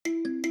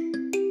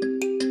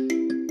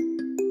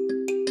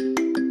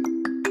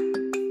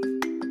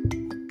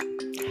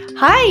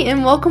Hi,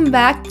 and welcome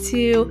back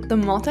to The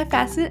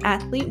Multifaceted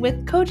Athlete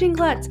with Coaching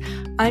Klutz.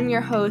 I'm your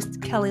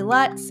host, Kelly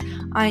Lutz.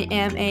 I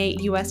am a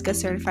USCA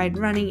certified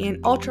running and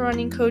ultra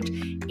running coach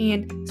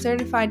and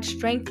certified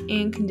strength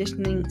and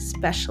conditioning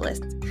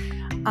specialist.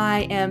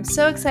 I am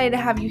so excited to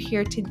have you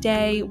here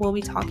today. We'll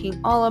be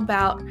talking all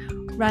about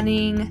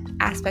running,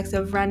 aspects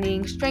of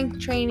running, strength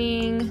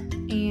training,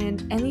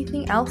 and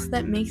anything else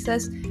that makes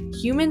us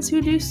humans who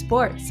do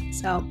sports.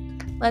 So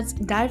let's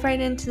dive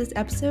right into this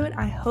episode.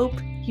 I hope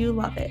you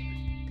love it.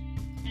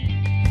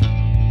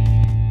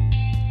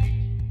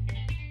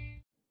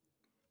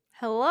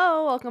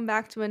 Hello, welcome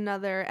back to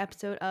another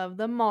episode of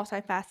The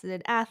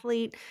Multifaceted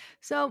Athlete.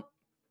 So,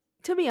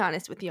 to be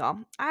honest with y'all,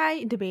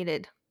 I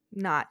debated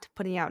not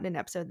putting out an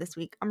episode this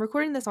week. I'm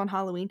recording this on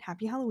Halloween.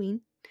 Happy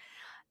Halloween.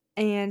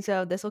 And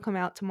so this will come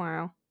out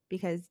tomorrow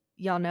because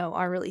y'all know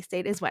our release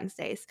date is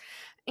Wednesdays.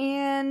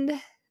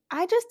 And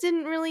I just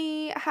didn't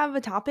really have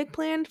a topic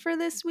planned for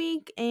this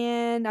week.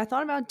 And I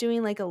thought about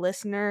doing like a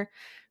listener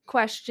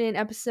question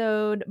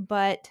episode,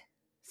 but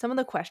some of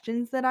the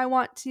questions that I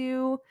want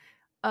to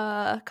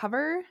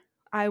cover,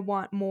 I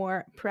want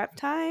more prep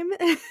time.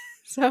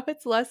 So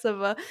it's less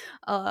of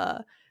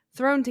a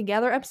thrown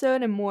together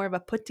episode and more of a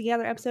put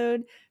together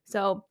episode.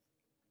 So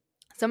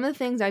some of the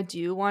things I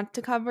do want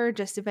to cover,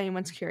 just if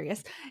anyone's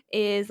curious,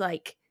 is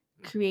like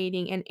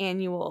creating an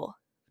annual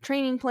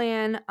training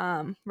plan,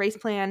 race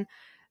plan,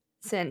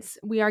 since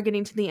we are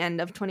getting to the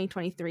end of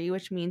 2023,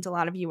 which means a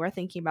lot of you are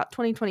thinking about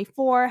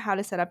 2024, how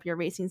to set up your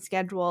racing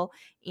schedule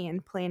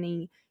and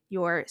planning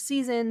your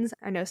seasons.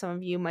 I know some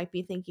of you might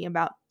be thinking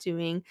about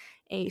doing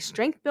a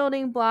strength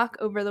building block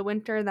over the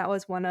winter. That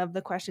was one of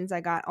the questions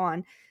I got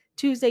on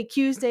Tuesday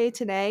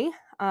today.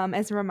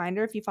 As a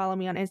reminder, if you follow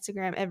me on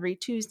Instagram every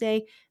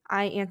Tuesday,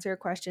 I answer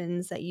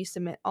questions that you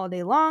submit all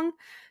day long.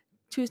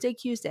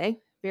 Tuesday,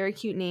 very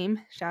cute name.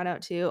 Shout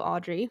out to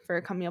Audrey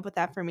for coming up with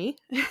that for me.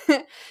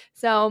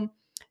 So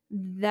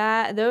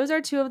those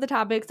are two of the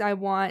topics I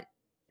want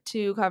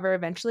to cover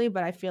eventually,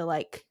 but I feel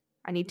like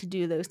I need to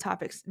do those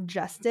topics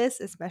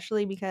justice,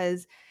 especially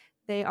because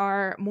they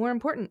are more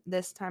important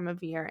this time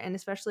of year, and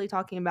especially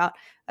talking about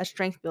a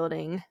strength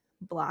building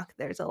block.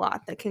 There's a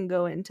lot that can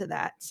go into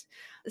that.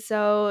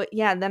 So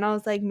yeah, then I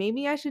was like,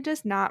 maybe I should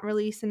just not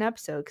release an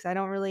episode because I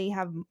don't really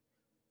have,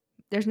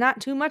 there's not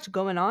too much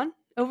going on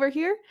over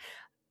here.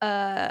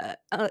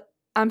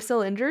 I'm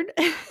still injured.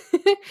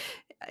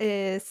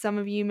 Some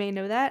of you may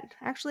know that.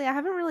 Actually, I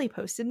haven't really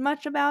posted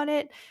much about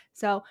it.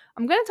 So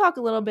I'm going to talk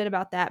a little bit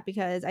about that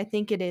because I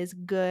think it is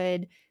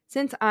good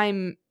since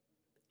I'm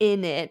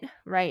in it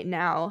right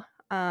now,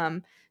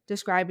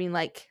 describing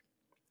like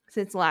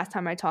since the last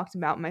time I talked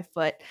about my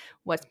foot,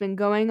 what's been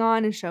going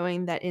on and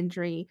showing that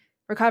injury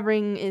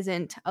recovering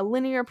isn't a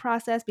linear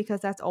process because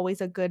that's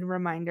always a good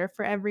reminder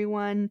for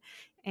everyone.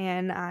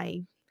 And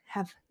I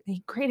have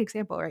a great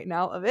example right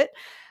now of it.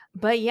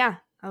 But yeah,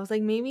 I was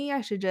like, maybe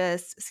I should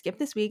just skip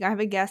this week. I have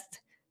a guest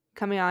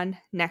coming on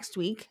next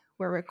week.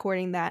 We're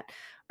recording that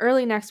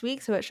early next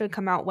week, so it should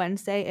come out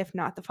Wednesday, if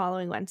not the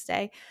following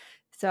Wednesday.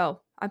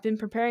 So I've been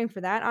preparing for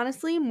that,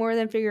 honestly, more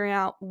than figuring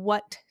out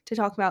what to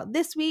talk about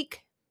this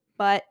week.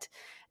 But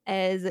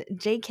as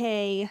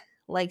JK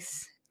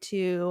likes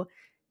to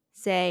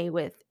say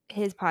with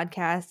his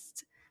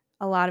podcast,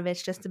 a lot of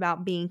it's just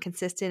about being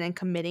consistent and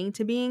committing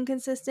to being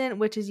consistent,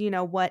 which is,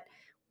 what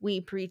we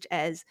preach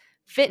as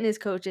fitness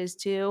coaches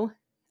too.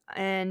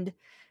 And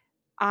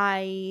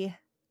I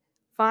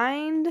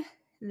find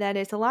that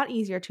it's a lot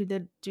easier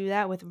to do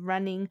that with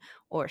running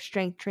or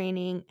strength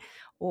training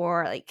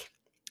or like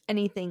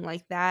anything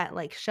like that.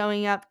 Like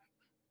showing up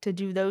to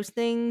do those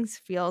things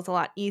feels a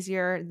lot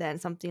easier than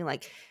something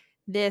like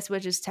this,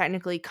 which is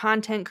technically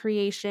content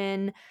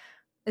creation,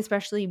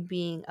 especially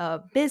being a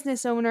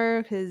business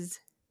owner, because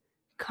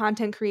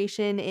content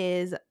creation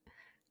is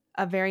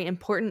a very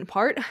important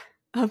part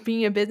of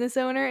being a business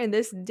owner in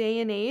this day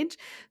and age.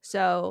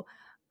 So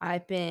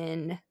I've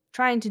been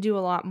trying to do a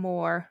lot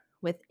more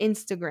with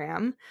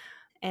Instagram,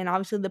 and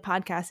obviously the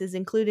podcast is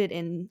included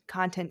in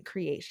content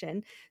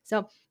creation.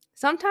 So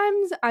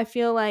sometimes I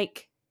feel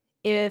like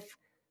if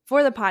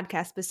for the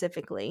podcast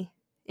specifically,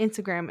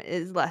 Instagram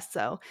is less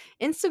so.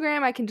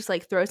 Instagram, I can just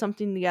like throw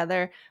something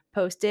together,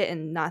 post it,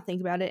 and not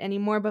think about it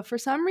anymore. But for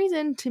some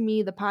reason, to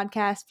me, the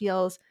podcast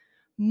feels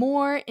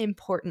more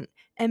important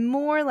and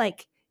more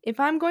like if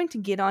I'm going to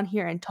get on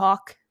here and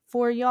talk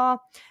for y'all,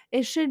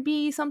 it should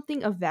be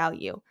something of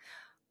value,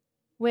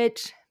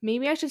 which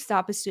maybe I should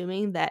stop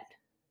assuming that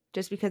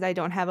just because I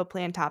don't have a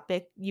planned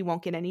topic, you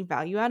won't get any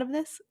value out of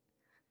this.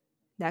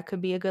 That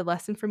could be a good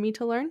lesson for me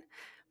to learn.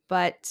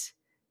 But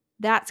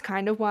that's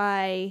kind of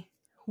why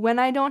when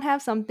I don't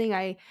have something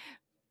I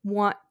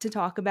want to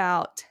talk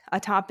about, a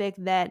topic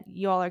that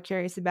y'all are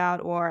curious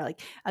about, or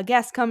like a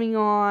guest coming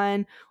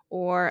on,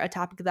 or a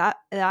topic that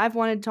I've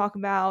wanted to talk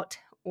about,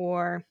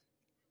 or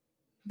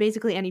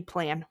basically any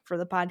plan for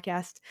the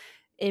podcast,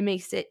 it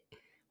makes it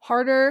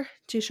harder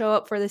to show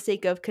up for the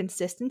sake of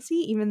consistency,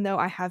 even though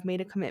I have made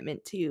a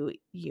commitment to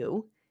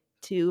you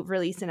to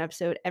release an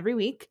episode every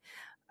week.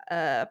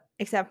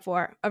 except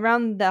for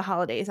around the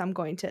holidays. I'm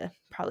going to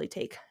probably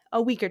take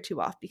a week or two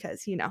off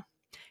because,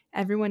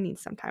 everyone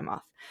needs some time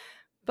off.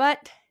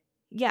 But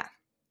yeah,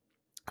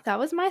 that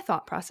was my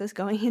thought process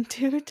going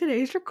into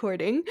today's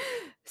recording.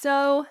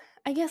 So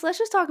I guess let's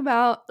just talk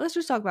about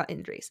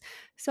injuries.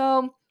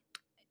 So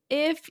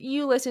if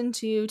you listened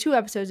to 2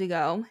 episodes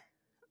ago,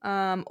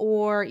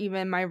 or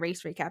even my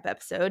race recap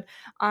episode,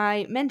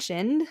 I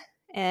mentioned,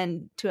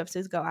 and 2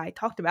 episodes ago I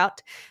talked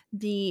about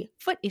the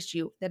foot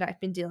issue that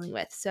I've been dealing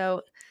with.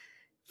 So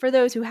for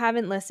those who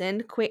haven't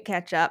listened, quick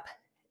catch up.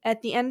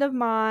 At the end of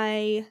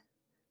my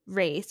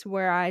race,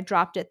 where I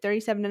dropped at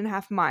 37 and a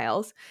half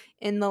miles,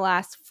 in the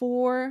last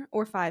 4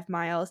 or 5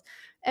 miles,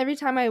 every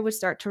time I would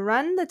start to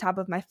run, the top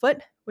of my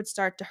foot would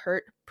start to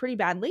hurt pretty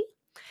badly.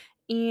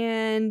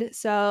 And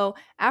so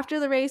after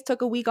the race,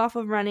 took a week off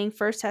of running,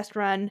 first test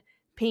run,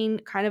 pain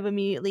kind of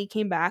immediately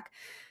came back.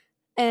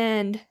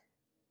 And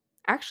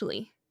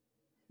actually,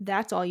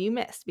 that's all you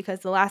missed, because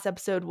the last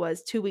episode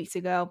was 2 weeks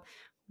ago,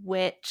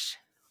 which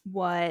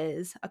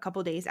was a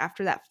couple days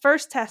after that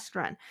first test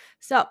run.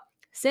 So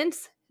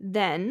since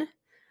then,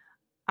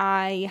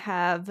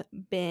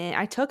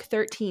 I took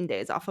 13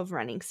 days off of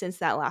running since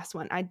that last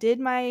one. I did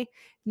my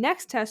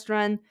next test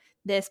run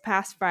this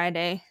past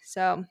Friday.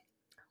 So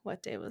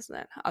what day was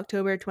that?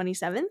 October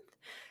 27th.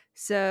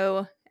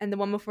 So, and the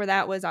one before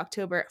that was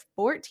October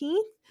 14th.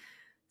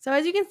 So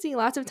as you can see,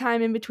 lots of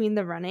time in between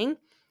the running.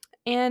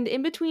 And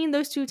in between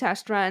those 2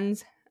 test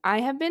runs,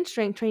 I have been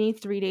strength training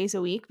 3 days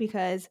a week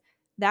because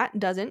that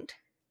doesn't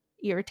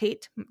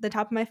irritate the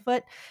top of my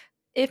foot.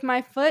 If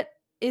my foot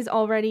is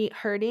already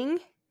hurting,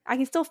 I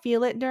can still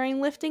feel it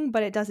during lifting,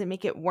 but it doesn't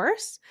make it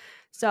worse.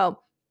 So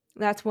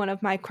that's one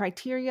of my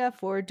criteria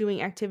for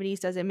doing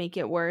activities. Does it make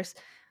it worse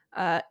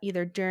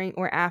either during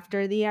or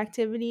after the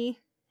activity?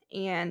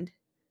 And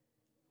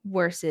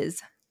worse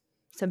is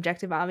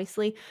subjective,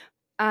 obviously.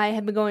 I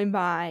have been going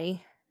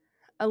by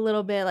a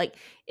little bit, like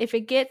if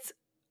it gets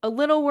a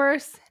little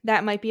worse,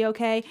 that might be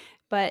okay.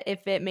 But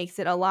if it makes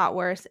it a lot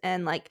worse,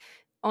 and like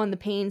on the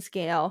pain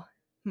scale,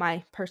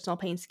 my personal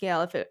pain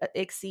scale, if it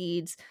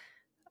exceeds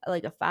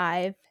like a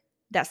 5,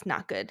 that's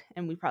not good.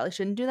 And we probably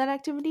shouldn't do that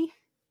activity.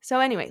 So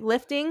anyway,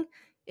 lifting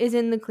is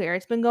in the clear.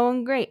 It's been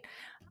going great.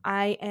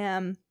 I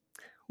am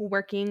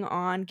working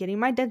on getting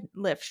my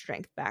deadlift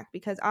strength back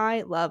because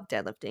I love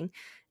deadlifting.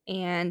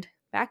 And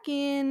back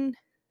in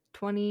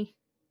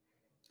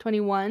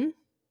 2021,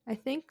 I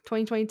think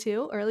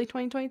 2022, early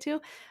 2022.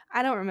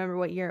 I don't remember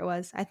what year it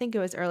was. I think it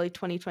was early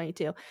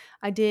 2022.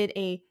 I did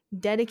a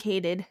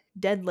dedicated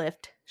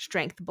deadlift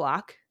strength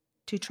block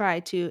to try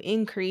to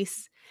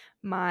increase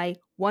my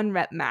 1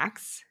 rep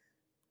max.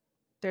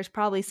 There's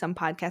probably some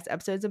podcast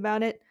episodes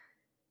about it.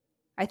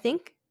 I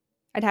think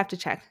I'd have to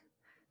check.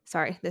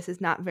 Sorry, this is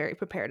not very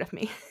prepared of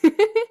me.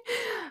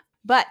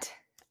 But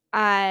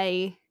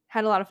I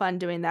had a lot of fun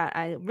doing that.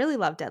 I really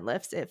love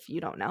deadlifts, if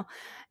you don't know.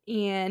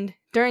 And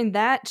during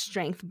that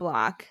strength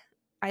block,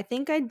 I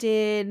think I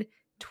did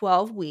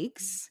 12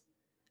 weeks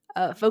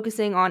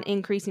focusing on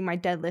increasing my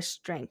deadlift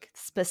strength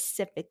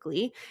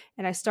specifically.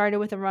 And I started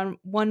with a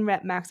 1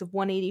 rep max of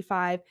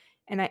 185,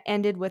 and I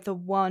ended with a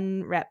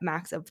 1 rep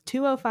max of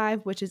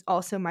 205, which is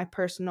also my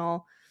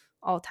personal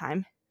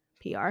all-time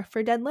PR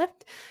for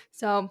deadlift.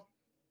 So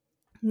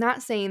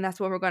not saying that's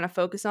what we're going to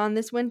focus on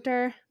this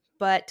winter,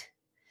 but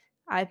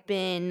I've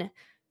been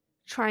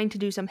trying to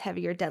do some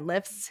heavier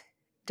deadlifts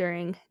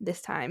during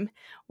this time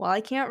while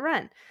I can't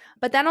run.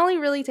 But that only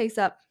really takes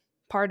up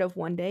part of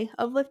one day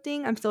of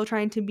lifting. I'm still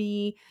trying to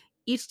be,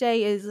 each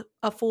day is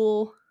a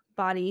full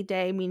body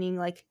day, meaning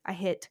like I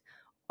hit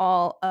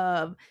all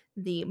of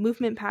the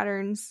movement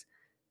patterns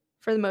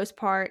for the most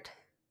part.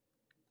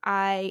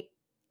 I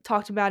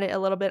talked about it a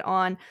little bit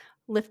on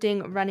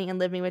Lifting, Running, and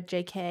Living with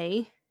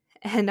JK,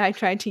 and I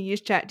tried to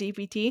use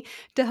ChatGPT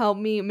to help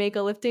me make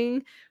a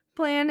lifting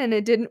plan, and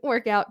it didn't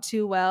work out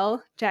too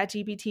well.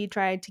 ChatGPT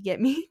tried to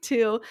get me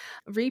to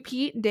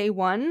repeat day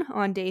 1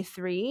 on day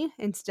 3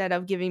 instead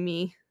of giving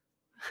me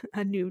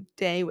a new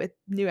day with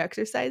new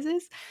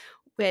exercises,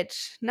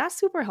 which not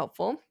super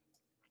helpful.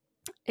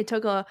 It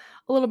took a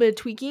little bit of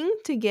tweaking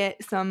to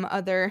get some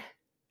other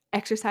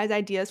exercise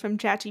ideas from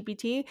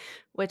ChatGPT,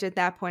 which at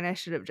that point I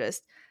should have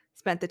just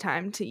spent the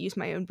time to use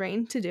my own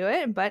brain to do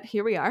it, but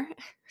here we are.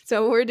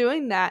 So we're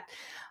doing that.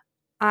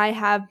 I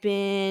have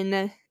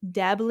been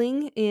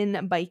dabbling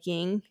in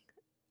biking.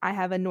 I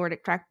have a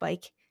Nordic track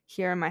bike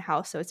here in my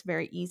house, so it's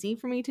very easy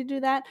for me to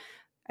do that.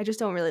 I just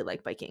don't really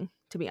like biking,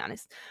 to be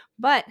honest.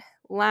 But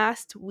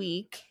last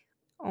week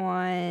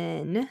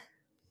on,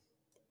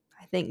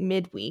 I think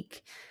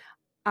midweek,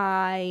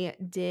 I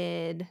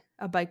did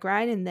a bike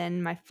ride and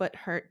then my foot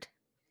hurt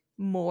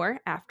more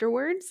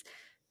afterwards.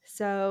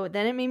 So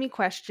then it made me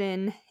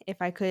question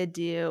if I could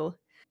do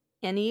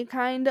any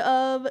kind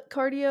of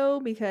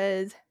cardio,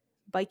 because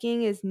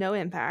biking is no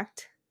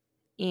impact.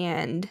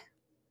 And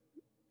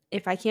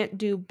if I can't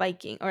do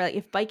biking, or like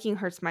if biking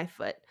hurts my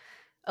foot,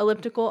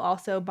 elliptical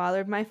also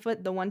bothered my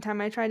foot the one time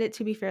I tried it.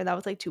 To be fair, that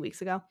was like 2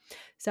 weeks ago.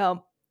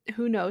 So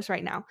who knows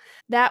right now.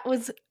 That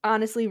was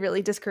honestly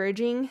really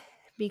discouraging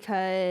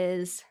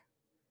because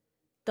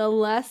the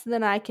less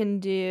that I can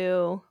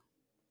do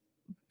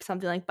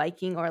something like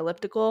biking or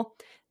elliptical,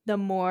 the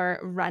more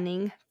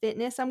running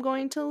fitness I'm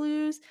going to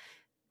lose.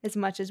 As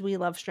much as we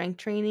love strength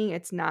training,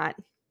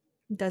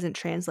 doesn't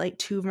translate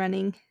to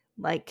running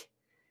like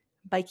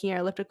biking or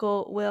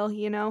elliptical will,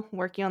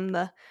 working on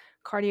the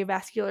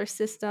cardiovascular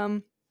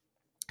system.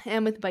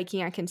 And with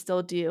biking, I can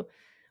still do,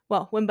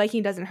 well, when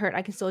biking doesn't hurt,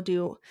 I can still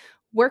do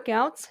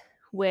workouts,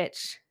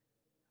 which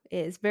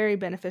is very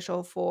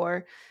beneficial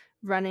for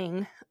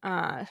running.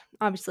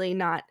 Obviously,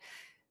 not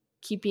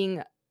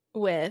keeping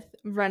with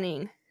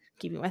running,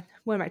 keeping with,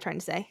 what am I trying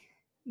to say?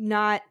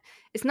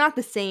 It's not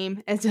the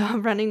same as a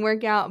running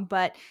workout,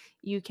 but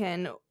you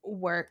can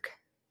work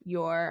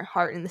your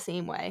heart in the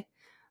same way.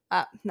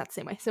 Not the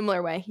same way,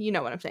 similar way. You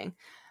know what I'm saying.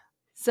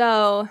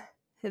 So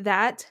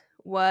that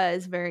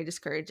was very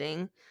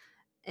discouraging.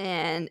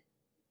 And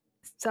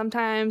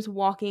sometimes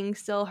walking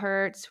still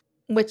hurts,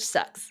 which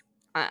sucks.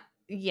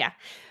 Yeah.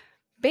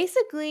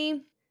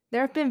 Basically, there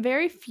have been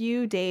very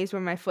few days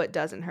where my foot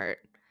doesn't hurt.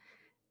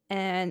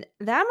 And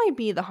that might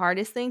be the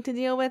hardest thing to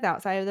deal with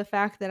outside of the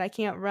fact that I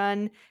can't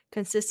run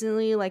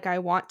consistently like I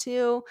want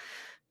to.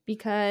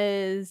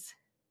 Because,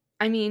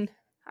 I mean,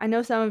 I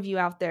know some of you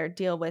out there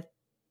deal with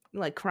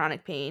like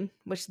chronic pain,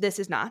 which this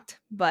is not,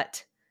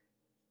 but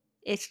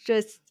it's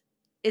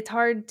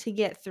hard to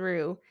get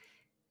through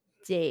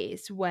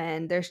days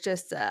when there's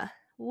just a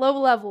low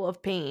level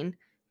of pain,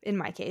 in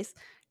my case,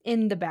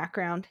 in the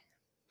background.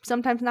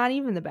 Sometimes not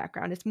even the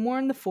background. It's more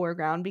in the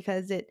foreground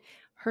because it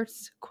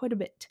hurts quite a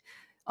bit.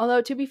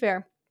 Although, to be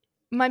fair,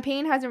 my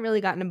pain hasn't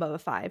really gotten above a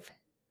 5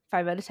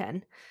 out of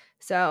 10.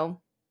 So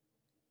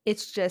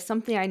it's just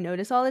something I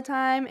notice all the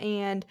time.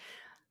 And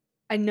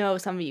I know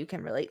some of you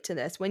can relate to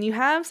this. When you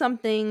have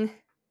something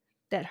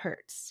that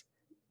hurts,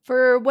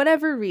 for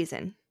whatever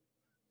reason,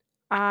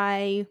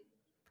 I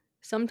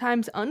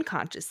sometimes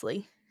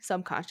unconsciously,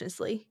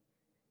 subconsciously,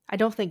 I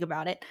don't think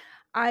about it,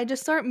 I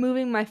just start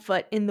moving my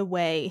foot in the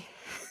way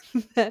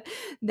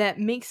that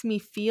makes me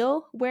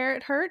feel where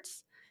it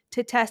hurts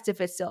to test if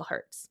it still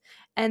hurts.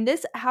 And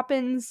this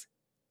happens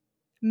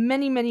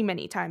many, many,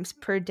 many times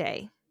per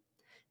day.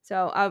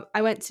 So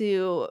I went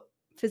to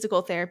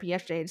physical therapy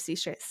yesterday to see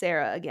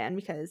Sarah again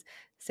because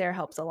Sarah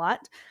helps a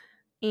lot.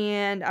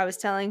 And I was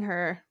telling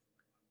her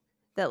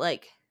that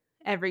like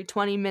every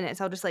 20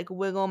 minutes I'll just like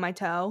wiggle my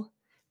toe.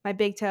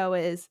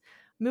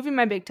 Moving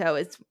my big toe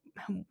is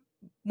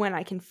when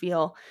I can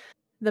feel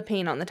the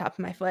pain on the top of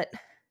my foot,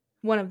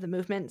 one of the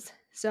movements.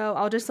 So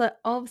I'll just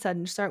all of a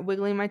sudden start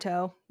wiggling my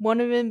toe, won't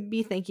even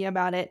be thinking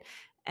about it.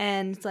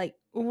 And it's like,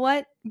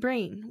 what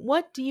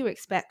do you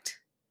expect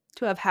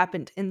to have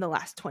happened in the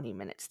last 20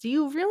 minutes? Do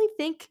you really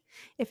think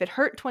if it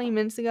hurt 20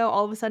 minutes ago,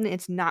 all of a sudden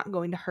it's not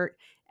going to hurt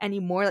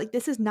anymore? Like,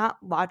 this is not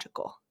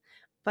logical,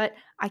 but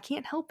I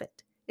can't help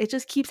it. It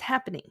just keeps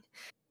happening.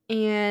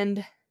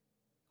 And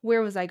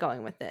where was I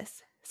going with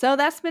this? So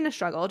that's been a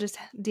struggle, just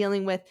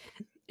dealing with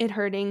it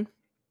hurting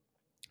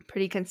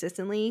pretty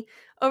consistently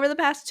over the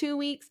past 2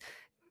 weeks.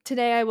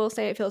 Today, I will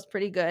say it feels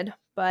pretty good,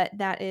 but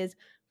that is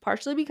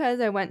partially because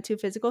I went to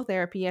physical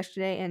therapy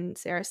yesterday and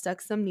Sarah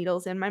stuck some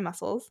needles in my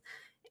muscles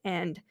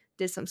and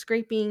did some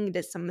scraping,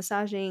 did some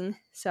massaging.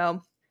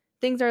 So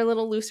things are a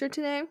little looser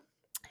today.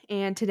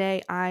 And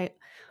today I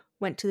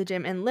went to the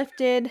gym and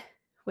lifted,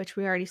 which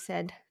we already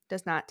said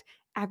does not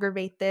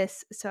aggravate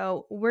this.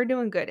 So we're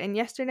doing good. And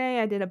yesterday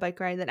I did a bike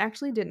ride that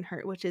actually didn't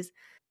hurt, which is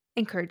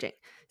encouraging.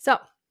 So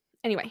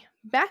anyway,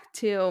 back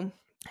to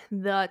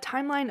the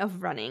timeline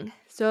of running.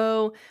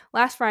 So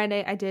last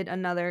Friday I did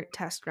another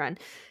test run.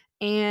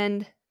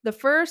 And the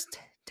first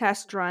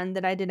test run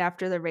that I did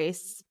after the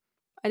race,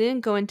 I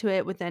didn't go into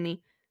it with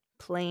any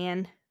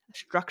plan,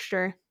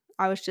 structure.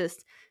 I was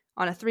just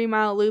on a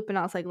 3-mile loop and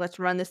I was like, let's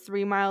run this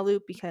 3-mile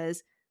loop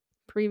because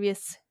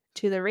previous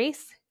to the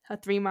race, a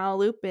 3-mile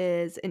loop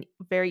is a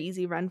very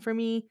easy run for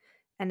me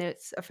and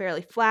it's a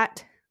fairly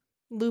flat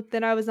loop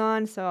that I was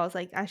on. So I was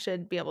like, I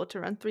should be able to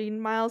run 3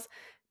 miles.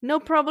 No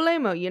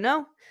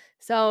problemo,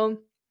 So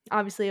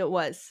obviously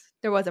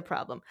there was a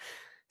problem.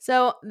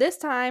 So this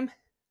time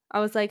I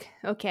was like,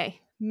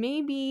 okay,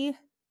 maybe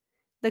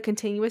the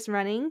continuous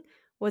running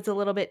was a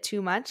little bit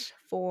too much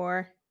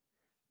for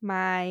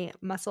my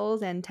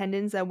muscles and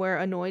tendons that were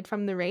annoyed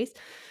from the race.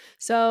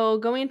 So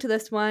going into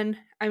this one,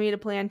 I made a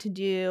plan to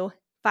do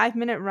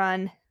 5-minute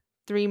run,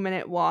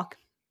 3-minute walk,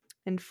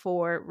 and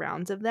 4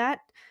 rounds of that.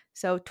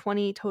 So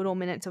 20 total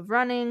minutes of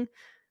running,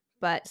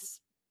 but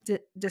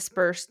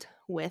dispersed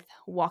with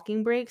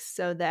walking breaks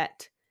so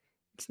that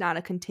it's not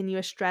a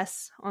continuous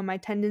stress on my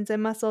tendons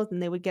and muscles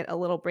and they would get a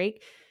little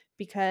break,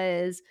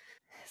 because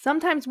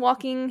sometimes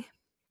walking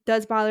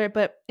does bother it,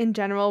 but in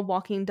general,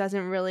 walking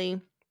doesn't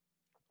really,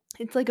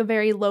 it's like a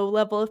very low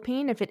level of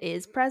pain if it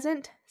is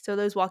present. So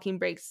those walking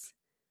breaks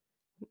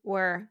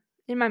were,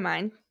 in my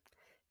mind,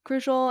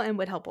 crucial and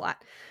would help a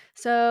lot.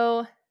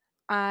 So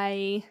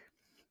I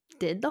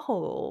did the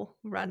whole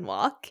run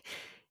walk.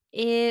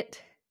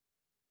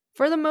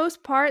 For the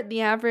most part,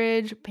 the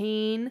average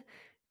pain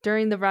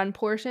during the run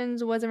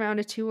portions was around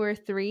a 2 or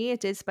 3.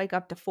 It did spike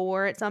up to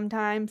 4 at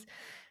sometimes.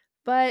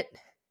 But,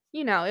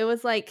 it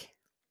was like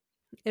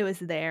it was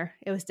there.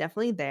 It was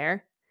definitely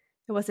there.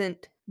 It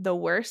wasn't the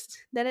worst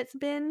that it's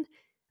been.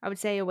 I would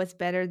say it was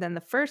better than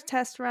the first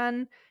test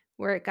run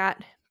where it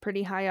got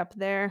pretty high up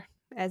there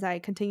as I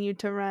continued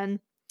to run,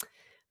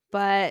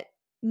 but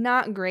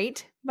not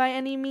great by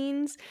any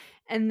means.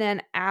 And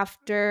then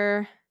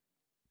after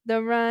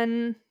the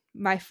run,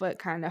 my foot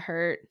kind of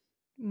hurt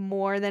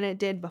more than it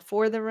did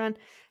before the run.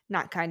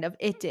 Not kind of,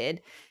 it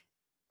did.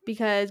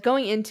 Because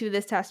going into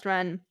this test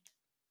run,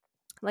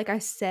 like I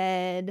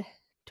said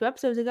 2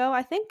 episodes ago,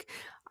 I think,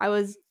 I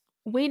was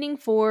waiting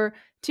for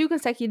 2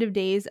 consecutive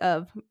days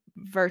of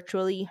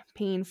virtually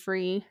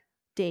pain-free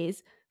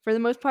days for the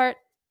most part.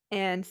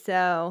 And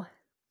so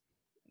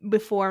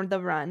before the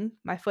run,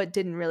 my foot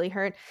didn't really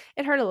hurt.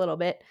 It hurt a little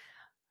bit,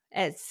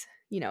 as,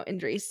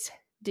 injuries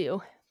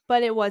do,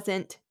 but it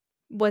wasn't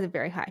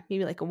very high,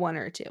 maybe like a 1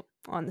 or a 2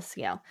 on the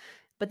scale.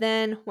 But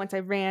then once I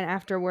ran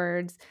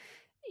afterwards,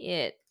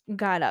 it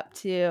got up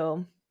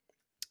to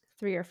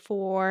 3 or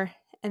 4,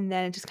 and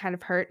then it just kind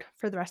of hurt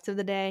for the rest of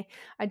the day.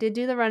 I did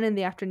do the run in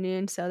the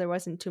afternoon, so there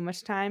wasn't too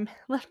much time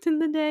left in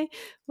the day,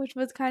 which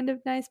was kind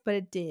of nice, but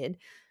it did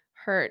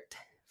hurt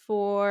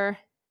for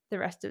the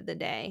rest of the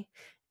day.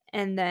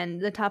 And then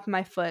the top of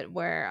my foot,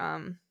 where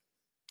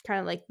kind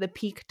of like the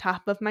peak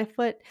top of my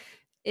foot,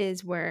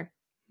 is where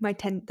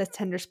the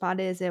tender spot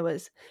is. It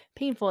was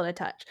painful to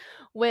touch,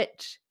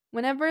 which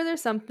whenever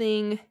there's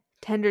something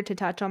tender to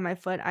touch on my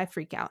foot, I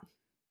freak out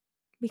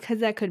because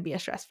that could be a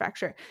stress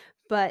fracture.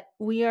 But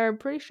we are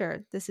pretty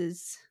sure this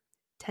is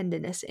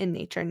tenderness in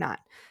nature, not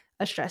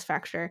a stress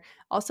fracture.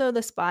 Also,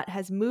 the spot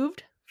has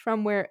moved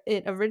from where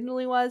it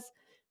originally was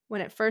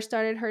when it first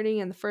started hurting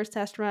in the first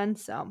test run.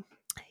 So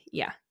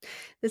yeah,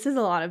 this is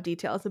a lot of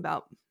details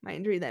about my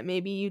injury that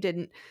maybe you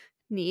didn't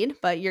need,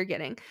 but you're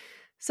getting.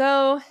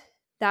 So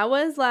that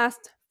was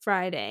last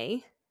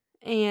Friday.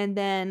 And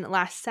then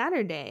last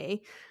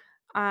Saturday,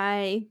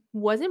 I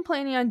wasn't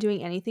planning on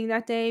doing anything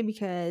that day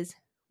because,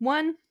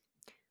 one,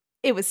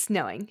 it was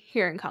snowing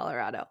here in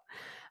Colorado,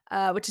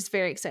 which is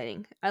very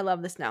exciting. I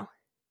love the snow.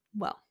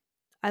 Well,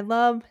 I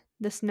love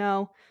the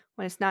snow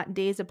when it's not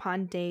days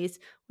upon days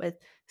with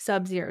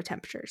sub-zero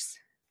temperatures.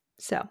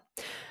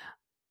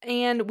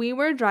 And we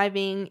were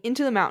driving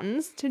into the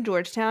mountains to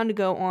Georgetown to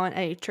go on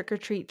a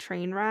trick-or-treat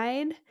train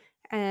ride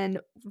and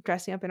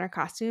dressing up in our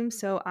costumes.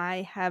 So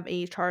I have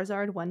a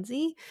Charizard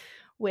onesie,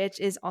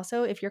 which is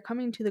also, if you're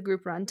coming to the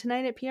group run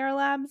tonight at PR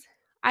Labs,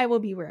 I will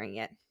be wearing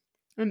it.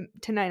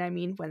 Tonight, I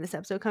mean, when this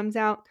episode comes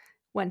out,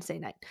 Wednesday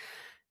night.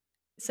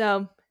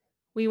 So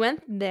we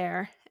went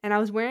there, and I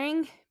was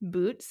wearing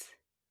boots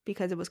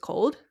because it was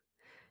cold.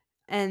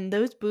 And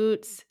those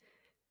boots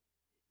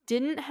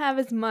didn't have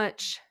as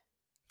much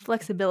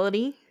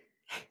flexibility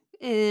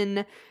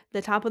in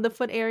the top of the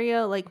foot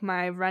area like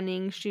my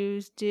running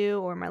shoes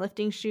do or my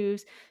lifting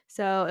shoes.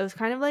 So it was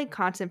kind of like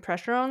constant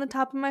pressure on the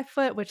top of my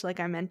foot, which, like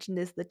I mentioned,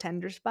 is the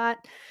tender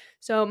spot.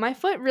 So my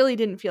foot really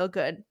didn't feel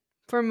good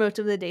for most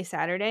of the day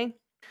Saturday.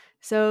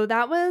 So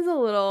that was a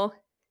little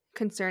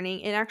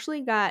concerning. It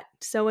actually got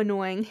so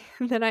annoying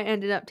that I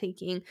ended up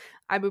taking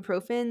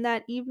ibuprofen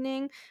that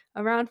evening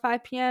around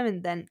 5 p.m.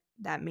 and then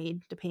that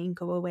made the pain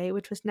go away,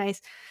 which was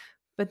nice.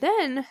 But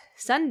then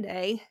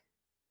Sunday,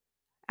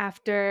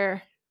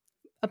 after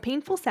a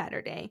painful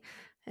Saturday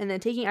and then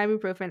taking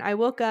ibuprofen, I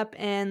woke up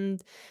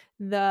and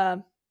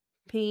the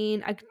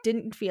pain, I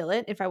didn't feel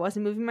it if I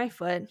wasn't moving my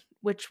foot,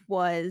 which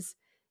was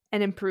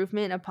an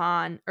improvement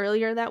upon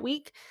earlier that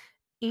week.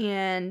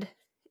 And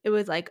it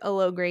was like a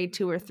low grade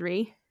 2 or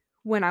 3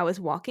 when I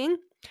was walking.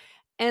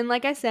 And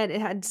like I said,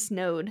 it had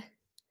snowed.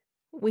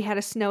 We had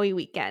a snowy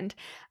weekend.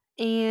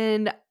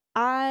 And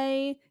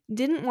I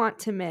didn't want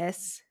to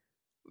miss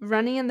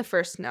running in the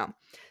first snow.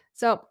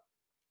 So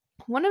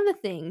one of the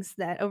things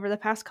that over the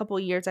past couple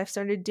of years I've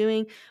started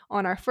doing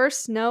on our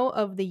first snow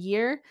of the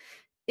year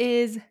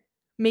is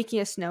making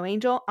a snow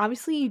angel.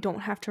 Obviously, you don't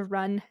have to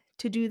run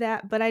to do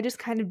that, but I just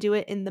kind of do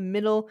it in the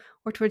middle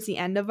or towards the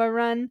end of a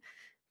run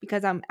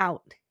because I'm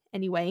out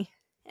anyway.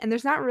 And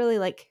there's not really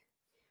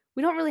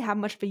we don't really have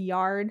much of a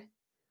yard,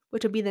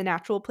 which would be the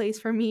natural place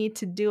for me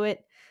to do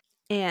it.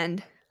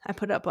 And I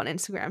put it up on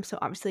Instagram, so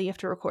obviously you have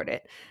to record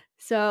it.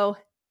 So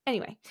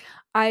anyway,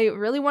 I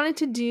really wanted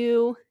to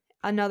do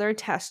another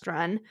test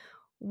run.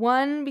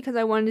 One, because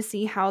I wanted to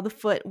see how the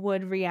foot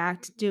would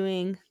react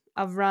doing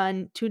a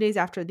run 2 days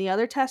after the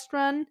other test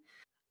run.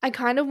 I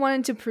kind of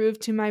wanted to prove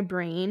to my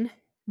brain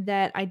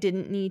that I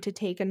didn't need to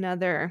take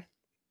another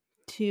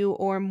 2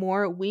 or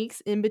more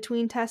weeks in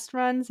between test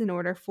runs in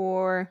order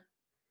for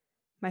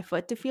my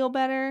foot to feel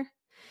better.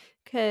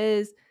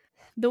 Because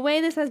the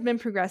way this has been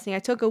progressing, I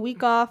took a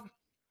week off.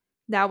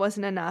 That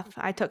wasn't enough.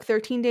 I took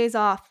 13 days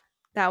off.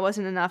 That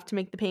wasn't enough to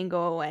make the pain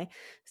go away.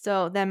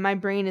 So then my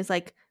brain is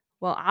like,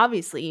 well,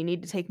 obviously you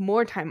need to take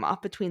more time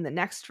off between the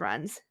next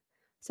runs.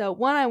 So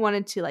one, I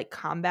wanted to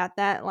combat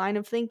that line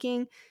of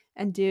thinking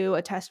and do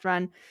a test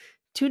run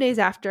 2 days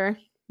after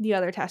the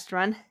other test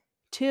run.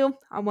 2,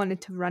 I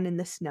wanted to run in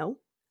the snow.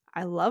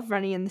 I love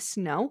running in the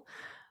snow.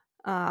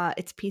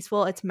 It's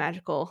peaceful, it's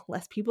magical.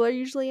 Less people are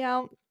usually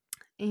out.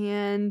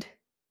 And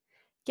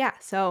yeah,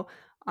 so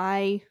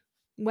I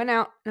went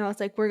out and I was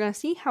like, we're going to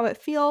see how it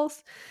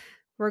feels.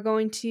 We're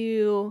going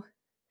to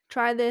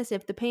try this.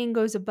 If the pain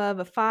goes above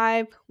a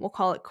 5, we'll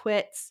call it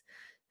quits.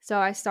 So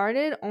I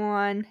started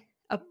on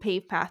a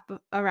paved path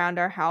around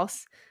our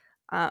house,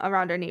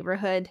 around our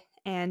neighborhood,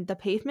 and the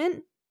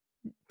pavement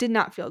did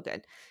not feel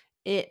good.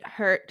 It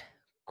hurt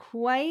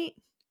quite.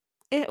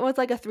 It was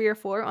like a 3 or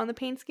 4 on the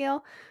pain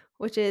scale,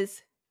 which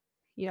is,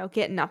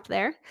 getting up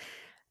there.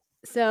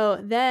 So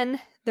then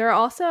there are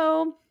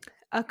also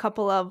a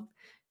couple of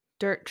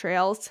dirt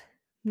trails,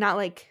 not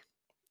like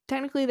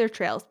technically they're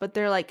trails, but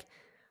they're like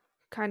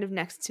kind of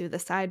next to the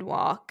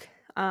sidewalk,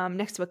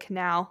 next to a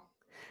canal.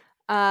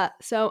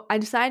 So I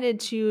decided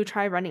to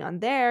try running on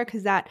there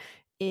because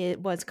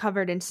it was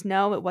covered in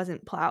snow. It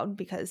wasn't plowed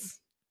because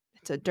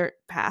it's a dirt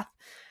path.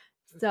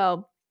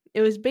 So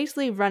it was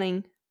basically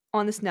running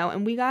on the snow,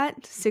 and we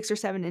got 6 or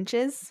 7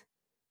 inches.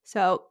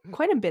 So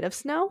quite a bit of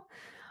snow.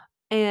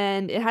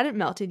 And it hadn't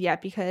melted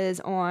yet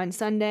because on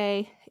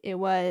Sunday it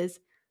was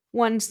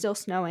 1, still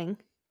snowing,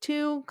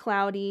 2,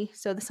 cloudy,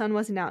 so the sun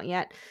wasn't out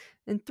yet,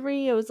 and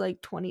 3, it was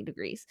like 20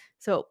 degrees,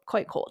 so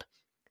quite cold.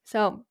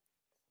 So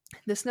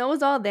the snow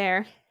was all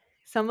there.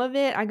 Some of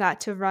it I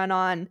got to run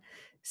on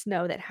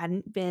snow that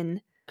hadn't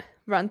been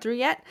run through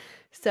yet,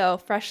 so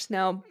fresh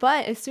snow.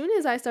 But as soon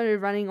as I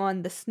started running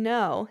on the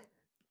snow,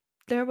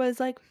 there was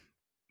like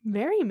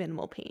very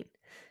minimal pain.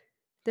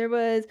 There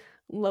was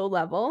low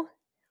level,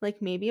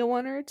 like maybe a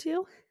 1 or a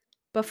 2.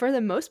 But for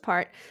the most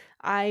part,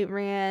 I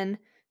ran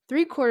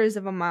 3/4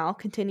 of a mile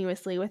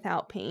continuously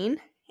without pain.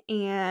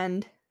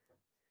 And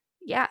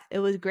yeah, it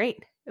was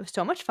great. It was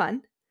so much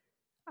fun.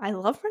 I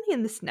love running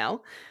in the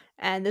snow.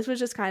 And this was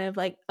just kind of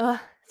like,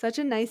 such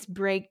a nice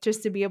break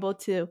just to be able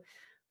to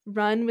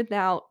run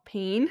without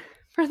pain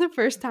for the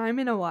first time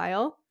in a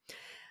while.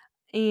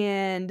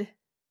 And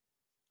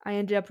I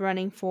ended up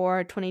running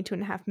for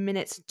 22.5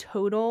 minutes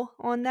total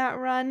on that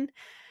run.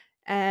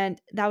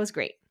 And that was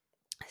great.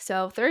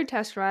 So third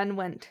test run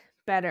went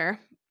better.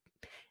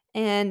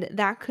 And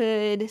that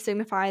could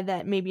signify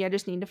that maybe I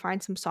just need to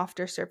find some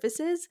softer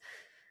surfaces.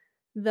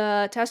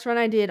 The test run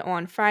I did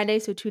on Friday,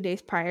 so 2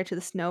 days prior to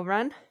the snow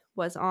run,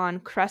 was on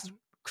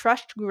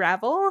crushed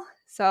gravel.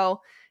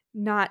 So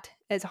not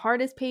as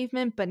hard as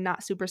pavement, but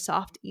not super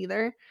soft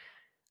either.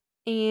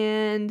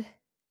 And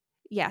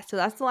yeah, so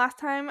that's the last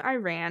time I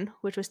ran,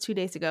 which was 2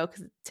 days ago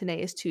because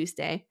today is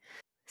Tuesday.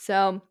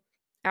 So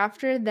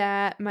after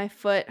that, my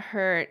foot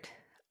hurt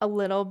a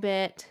little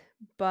bit,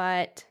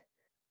 but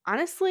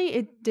honestly,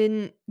 it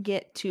didn't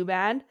get too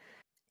bad.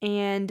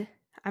 And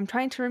I'm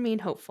trying to remain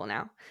hopeful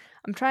now.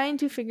 I'm trying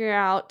to figure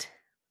out,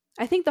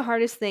 I think the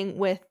hardest thing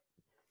with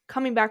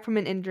coming back from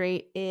an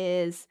injury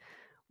is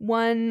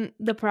 1,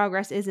 the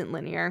progress isn't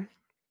linear.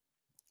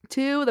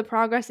 2, the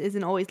progress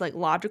isn't always like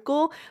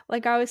logical.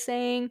 Like I was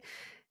saying,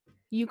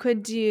 you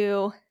could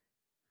do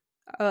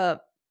a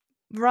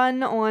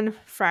run on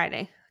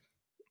Friday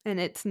and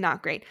it's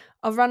not great.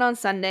 A run on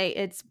Sunday,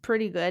 it's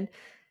pretty good.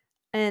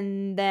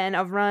 And then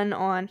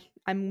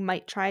I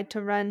might try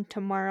to run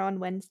tomorrow on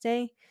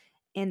Wednesday,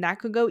 and that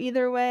could go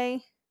either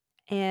way.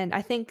 And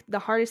I think the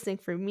hardest thing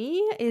for me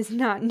is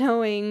not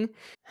knowing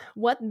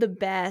what the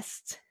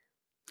best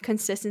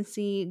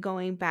consistency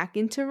going back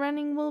into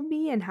running will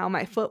be and how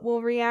my foot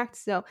will react.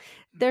 So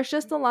there's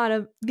just a lot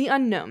of the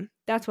unknown.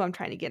 That's what I'm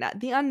trying to get at.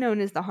 The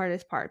unknown is the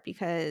hardest part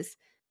because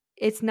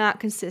it's not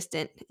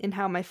consistent in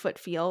how my foot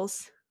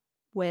feels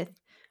with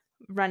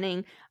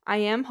running. I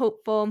am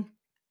hopeful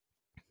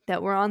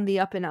that we're on the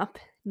up and up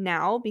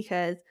now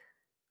because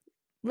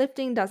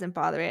lifting doesn't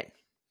bother it.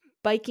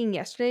 Biking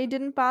yesterday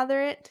didn't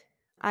bother it.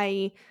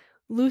 I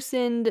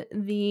loosened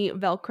the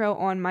Velcro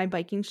on my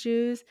biking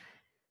shoes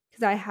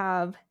because I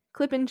have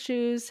clip-in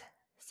shoes.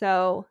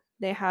 So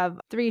they have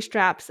 3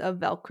 straps of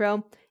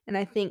Velcro. And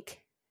I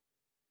think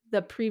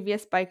the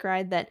previous bike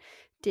ride that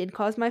did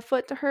cause my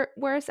foot to hurt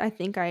worse, I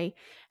think I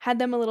had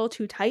them a little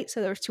too tight.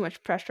 So there was too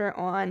much pressure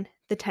on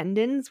the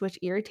tendons, which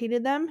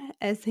irritated them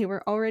as they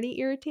were already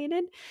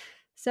irritated.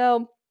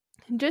 So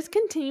just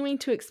continuing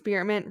to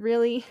experiment,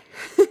 really,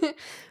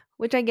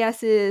 which I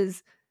guess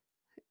is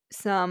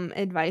some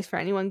advice for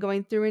anyone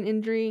going through an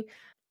injury.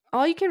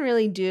 All you can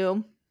really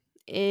do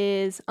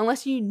is,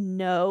 unless you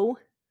know,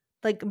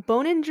 like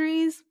bone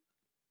injuries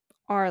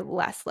are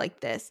less like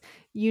this.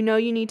 You know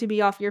you need to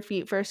be off your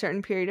feet for a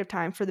certain period of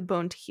time for the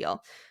bone to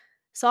heal.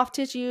 Soft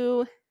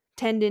tissue,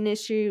 tendon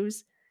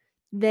issues,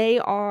 they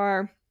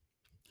are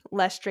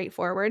less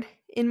straightforward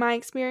in my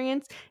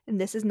experience. And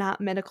this is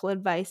not medical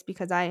advice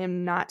because I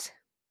am not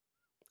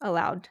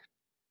allowed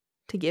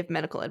to give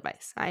medical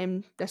advice.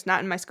 That's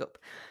not in my scope.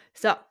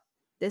 So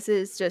this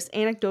is just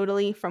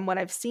anecdotally from what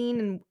I've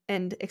seen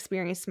and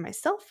experienced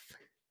myself.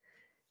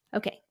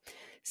 Okay,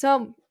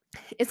 so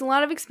it's a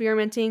lot of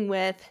experimenting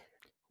with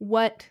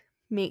what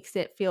makes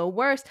it feel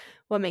worse,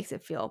 what makes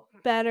it feel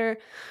better,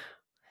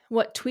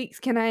 what tweaks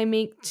can I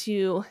make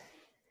to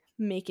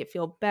make it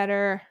feel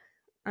better.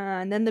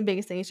 And then the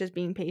biggest thing is just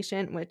being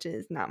patient, which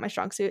is not my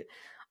strong suit,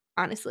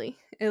 honestly,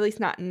 at least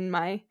not in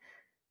my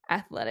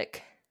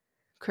athletic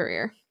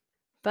career.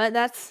 But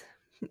that's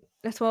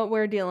what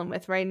we're dealing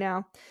with right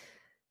now.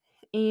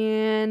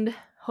 And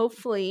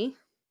hopefully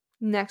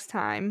next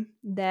time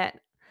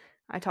that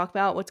I talk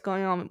about what's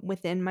going on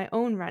within my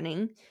own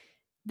running,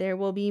 there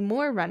will be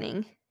more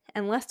running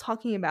and less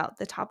talking about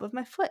the top of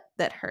my foot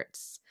that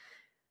hurts,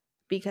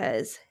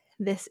 because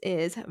this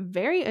is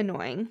very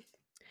annoying.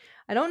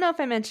 I don't know if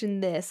I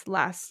mentioned this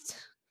last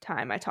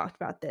time I talked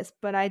about this,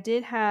 but I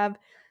did have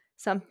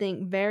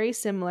something very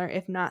similar,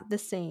 if not the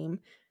same,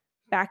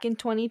 back in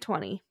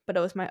 2020, but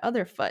it was my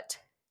other foot.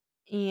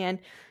 And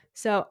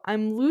so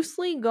I'm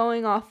loosely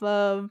going off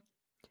of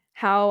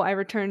how I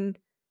returned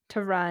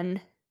to run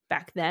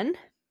back then,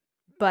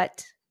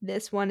 but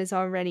this one is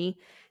already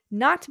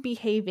not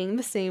behaving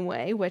the same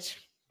way,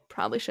 which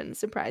probably shouldn't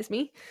surprise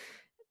me.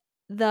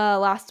 The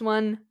last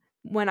one,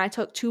 when I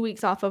took 2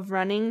 weeks off of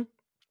running,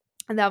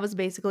 and that was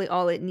basically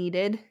all it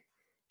needed.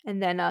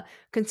 And then a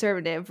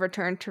conservative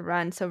return to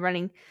run. So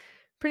running,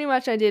 pretty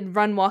much I did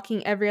run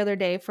walking every other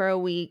day for a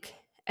week,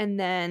 and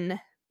then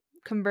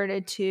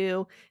converted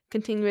to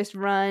continuous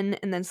run,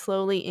 and then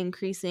slowly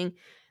increasing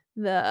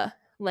the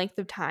length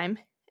of time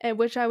at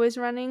which I was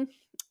running,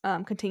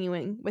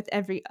 continuing with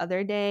every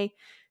other day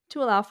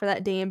to allow for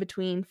that day in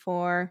between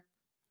for,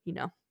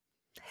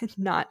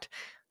 not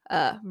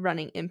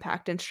running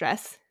impact and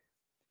stress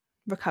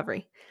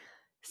recovery.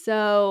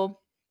 So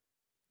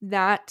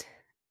that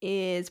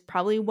is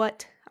probably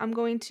what I'm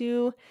going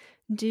to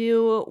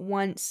do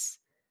once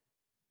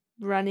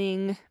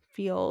running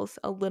feels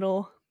a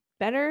little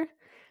better.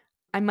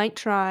 I might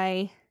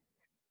try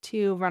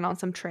to run on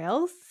some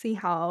trails, see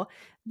how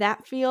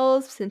that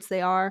feels, since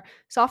they are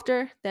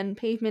softer than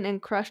pavement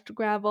and crushed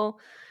gravel.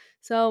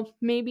 So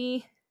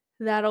maybe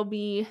that'll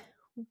be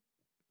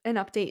an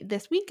update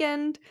this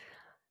weekend.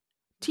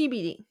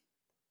 TBD.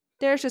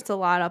 There's just a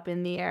lot up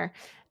in the air.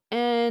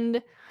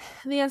 And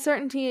the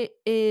uncertainty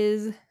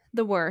is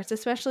the worst,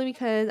 especially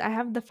because I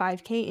have the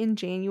 5K in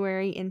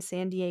January in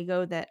San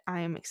Diego that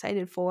I am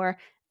excited for,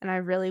 and I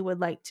really would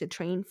like to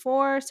train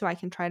for so I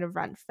can try to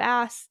run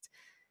fast.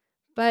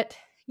 But,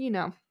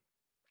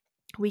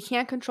 we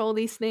can't control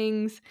these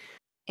things,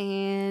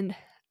 and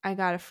I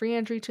got a free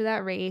entry to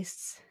that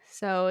race,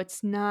 so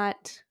it's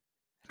not,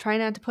 try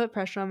not to put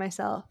pressure on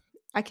myself.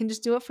 I can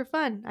just do it for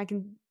fun.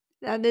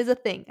 That is a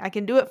thing. I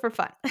can do it for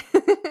fun.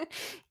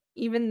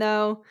 Even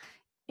though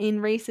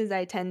in races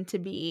I tend to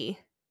be,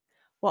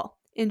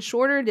 in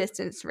shorter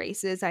distance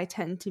races, I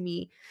tend to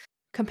be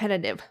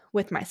competitive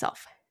with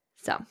myself.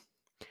 So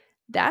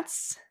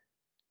that's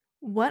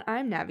what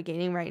I'm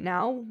navigating right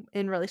now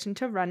in relation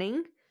to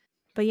running.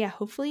 But yeah,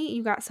 hopefully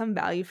you got some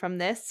value from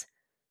this.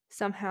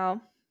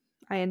 Somehow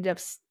I ended up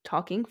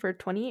talking for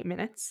 28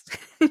 minutes.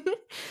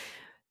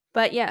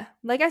 But yeah,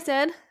 like I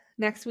said,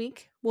 next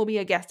week will be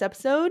a guest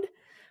episode,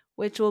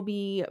 which will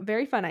be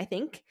very fun, I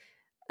think.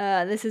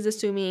 This is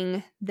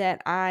assuming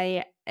that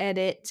I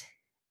edit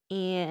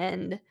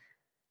and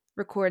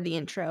record the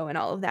intro and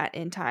all of that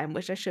in time,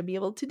 which I should be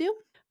able to do.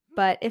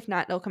 But if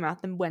not, it'll come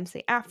out the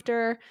Wednesday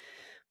after.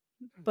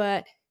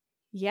 But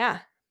yeah,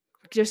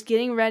 just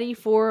getting ready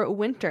for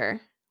winter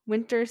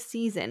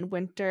season.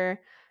 Winter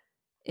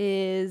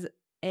is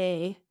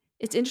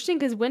it's interesting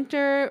because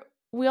winter,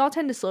 we all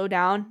tend to slow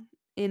down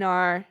in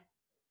our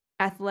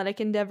athletic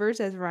endeavors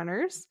as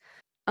runners,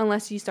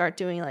 unless you start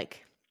doing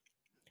like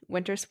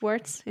winter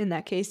sports. In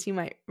that case, you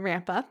might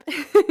ramp up.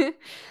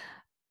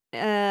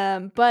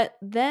 But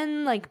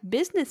then, like,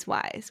 business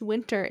wise,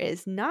 winter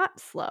is not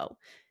slow,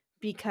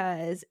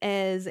 because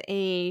as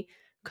a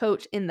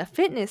coach in the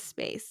fitness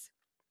space,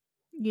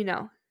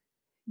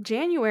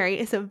 January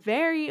is a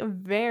very,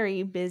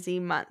 very busy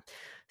month.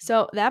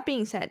 So that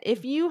being said,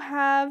 if you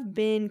have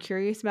been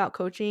curious about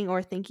coaching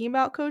or thinking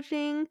about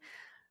coaching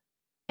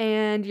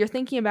and you're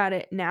thinking about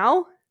it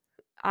now,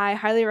 I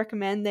highly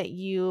recommend that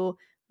you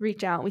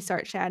reach out and we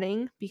start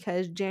chatting,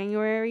 because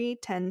January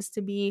tends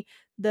to be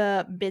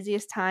the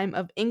busiest time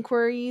of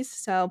inquiries.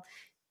 So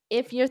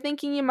if you're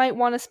thinking you might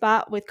want a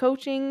spot with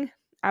coaching,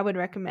 I would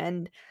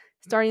recommend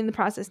starting the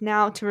process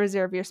now to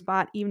reserve your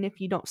spot, even if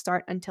you don't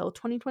start until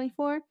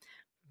 2024.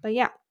 But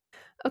yeah.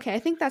 Okay, I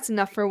think that's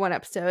enough for one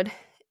episode.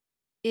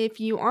 If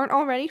you aren't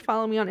already,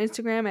 follow me on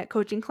Instagram at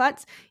Coaching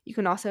Klutz. You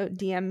can also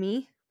DM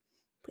me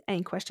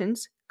any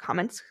questions,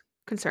 comments,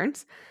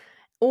 concerns,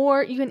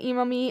 or you can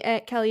email me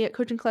at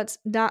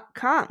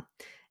kelly@coachingklutz.com.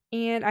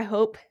 And I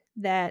hope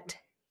that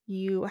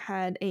you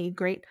had a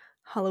great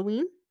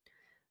Halloween.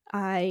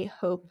 I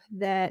hope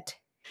that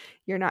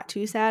you're not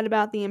too sad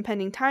about the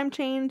impending time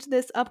change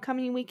this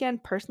upcoming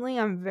weekend. Personally,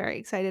 I'm very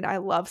excited. I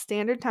love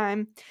standard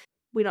time.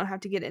 We don't have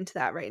to get into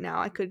that right now.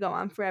 I could go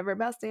on forever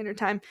about standard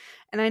time.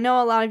 And I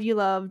know a lot of you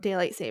love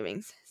daylight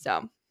savings.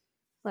 So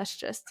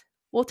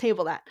we'll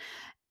table that.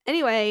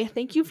 Anyway,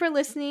 thank you for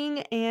listening,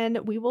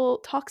 and we will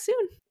talk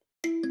soon.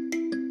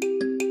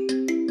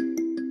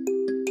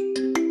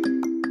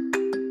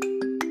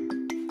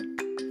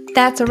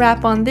 That's a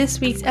wrap on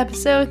this week's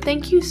episode.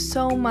 Thank you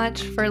so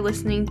much for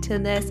listening to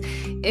this.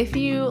 If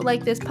you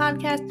like this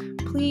podcast,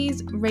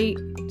 please rate,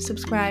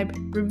 subscribe,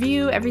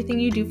 review everything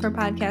you do for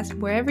podcasts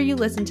wherever you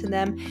listen to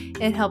them.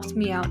 It helps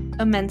me out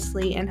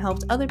immensely and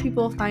helps other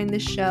people find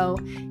this show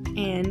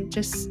and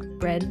just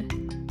spread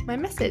my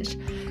message.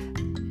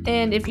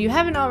 And if you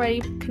haven't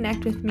already,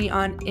 connect with me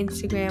on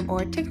Instagram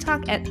or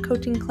TikTok at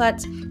Coaching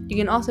Klutz. You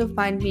can also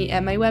find me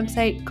at my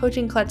website,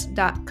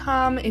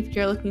 coachingklutz.com, if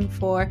you're looking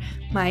for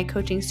my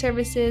coaching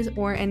services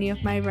or any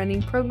of my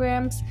running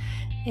programs.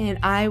 And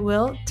I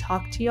will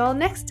talk to you all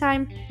next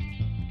time.